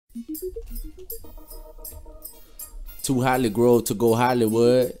Too highly grown to go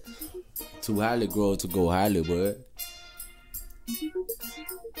Hollywood. Too highly grown to go Hollywood.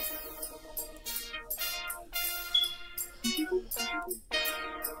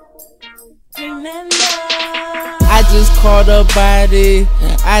 Remember, I just caught a body.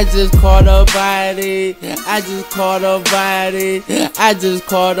 I just caught a body. I just caught a body. I just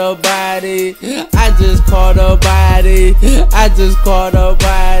caught a body. I just caught a body. I just caught a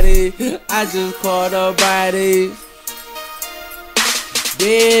body. I just caught a body.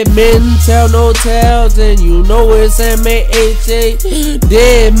 Dead men tell no tales, and you know it's MIXTAPE.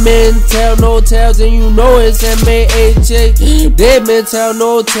 Dead men tell no tales, and you know it's MIXTAPE. Dead men tell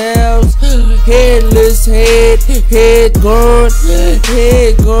no tales. Headless head, head gone,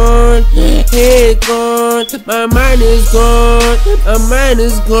 head gone, head gone. My mind is gone, my mind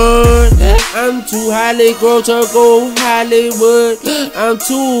is gone. I'm too highly grown to go Hollywood. I'm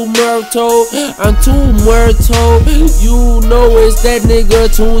too myrtle, I'm too myrtle. You know it's that nigga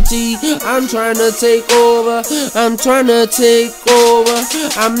Litunechi. I'm trying to take over, I'm trying to take over.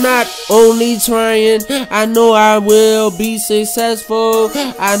 I'm not only trying, I know I will be successful.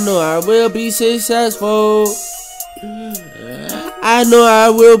 I know I will be successful. I know I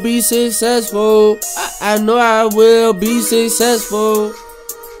will be successful. I know I will be successful.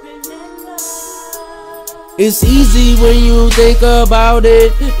 It's easy when you think about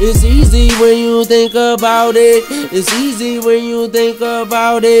it. It's easy when you think about it. It's easy when you think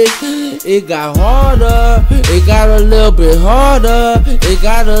about it. It got harder. It got a little bit harder. It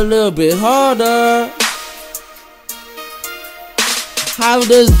got a little bit harder. How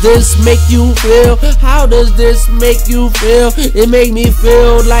does this make you feel? How does this make you feel? It make me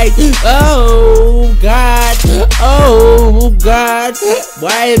feel like, oh God, oh God.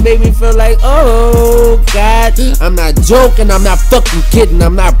 Why it make me feel like, oh God? I'm not joking, I'm not fucking kidding,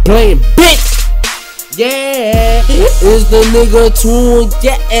 I'm not playing, bitch. Yeah, it's the nigga tune,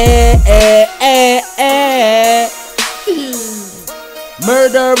 yeah.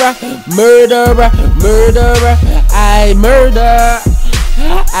 Murderer, murderer, murderer. I murder,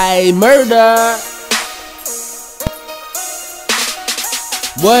 I murder.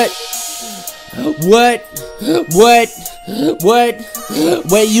 What?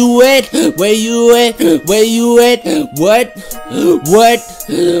 Where you at? Where you at? Where you at? What?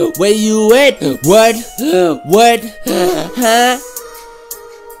 Where you at? What? Huh?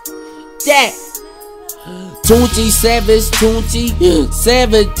 That. Tunechi, savage, Tunechi,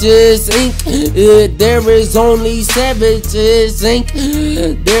 savages Inc. There is only savages Inc.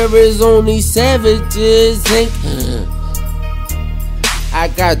 There is only savages Inc. I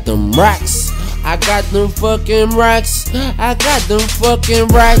got them rocks. I got them fucking rocks. I got them fucking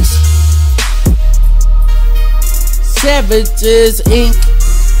rocks. Savages Inc.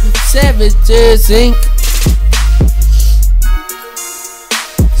 Savages Inc.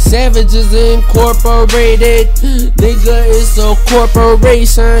 Savages Incorporated, nigga, it's a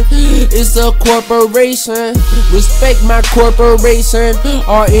corporation, it's a corporation. Respect my corporation,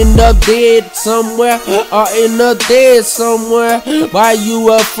 or end up dead somewhere, or end up dead somewhere. Why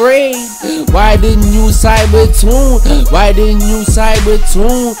you afraid? Why didn't you side with Tune? Why didn't you side with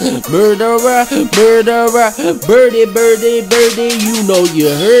Tune? Murderer, murderer, birdie, birdie, birdie. You know you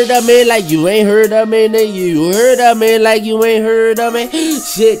heard of me like you ain't heard of me, nigga. You heard of me like you ain't heard of me.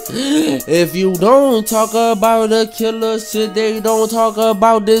 Shit. If you don't talk about a killer, shit, they don't talk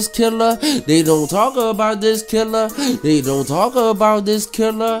about this killer. They don't talk about this killer. They don't talk about this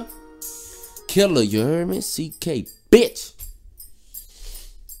killer. Killer, you heard me? CK, bitch.